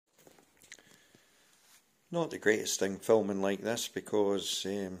Not the greatest thing filming like this because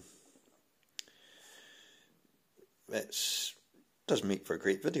it does make for a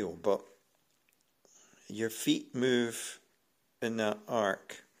great video, but your feet move in that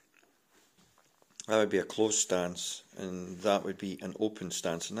arc. That would be a closed stance, and that would be an open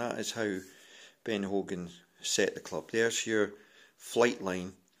stance, and that is how Ben Hogan set the club. There's your flight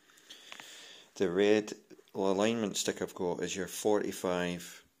line. The red alignment stick I've got is your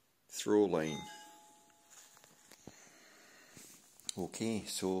 45 throw line. Okay,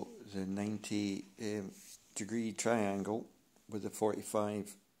 so the 90 degree triangle with the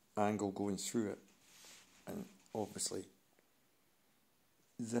 45 angle going through it, and obviously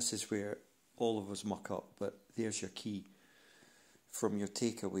this is where all of us muck up, but there's your key from your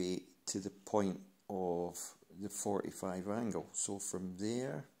takeaway to the point of the 45 angle. So from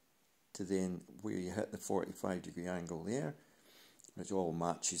there to then where you hit the 45 degree angle there, which all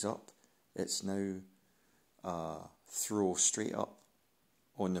matches up, it's now throw straight up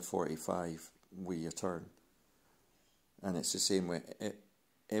on the 45 where you turn. And it's the same way.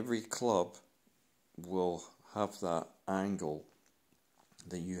 Every club will have that angle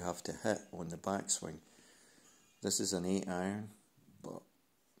that you have to hit on the backswing. This is an 8 iron, but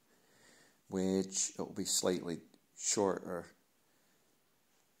wedge, it'll be slightly shorter.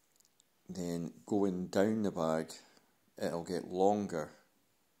 Then going down the bag, it'll get longer.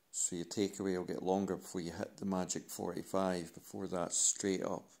 So your takeaway will get longer before you hit the magic 45, before that's straight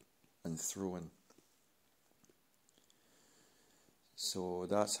up and throwing. So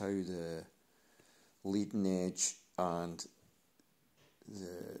that's how the leading edge and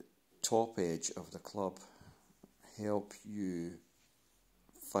the top edge of the club help you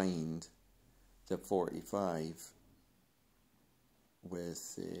find the 45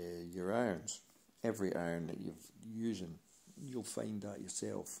 with your irons. Every iron that you're using, you'll find that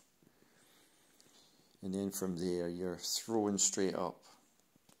yourself. And then from there you're throwing straight up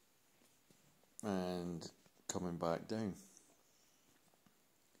and coming back down.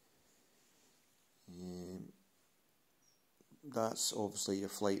 That's obviously your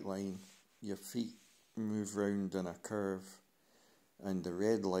flight line. Your feet move round in a curve, and the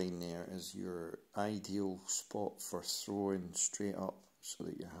red line there is your ideal spot for throwing straight up so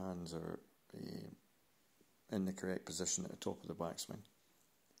that your hands are in the correct position at the top of the backswing.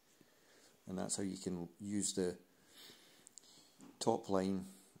 And that's how you can use the top line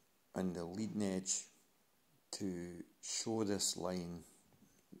and the leading edge to show this line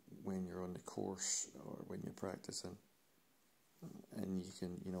when you're on the course or when you're practicing. And you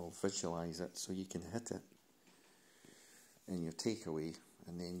can, visualize it so you can hit it in your takeaway,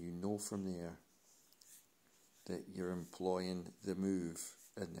 and then you know from there that you're employing the move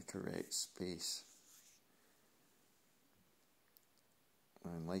in the correct space.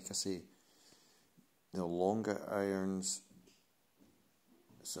 And like I say, the longer irons,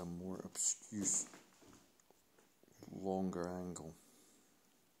 it's a more obtuse, longer angle.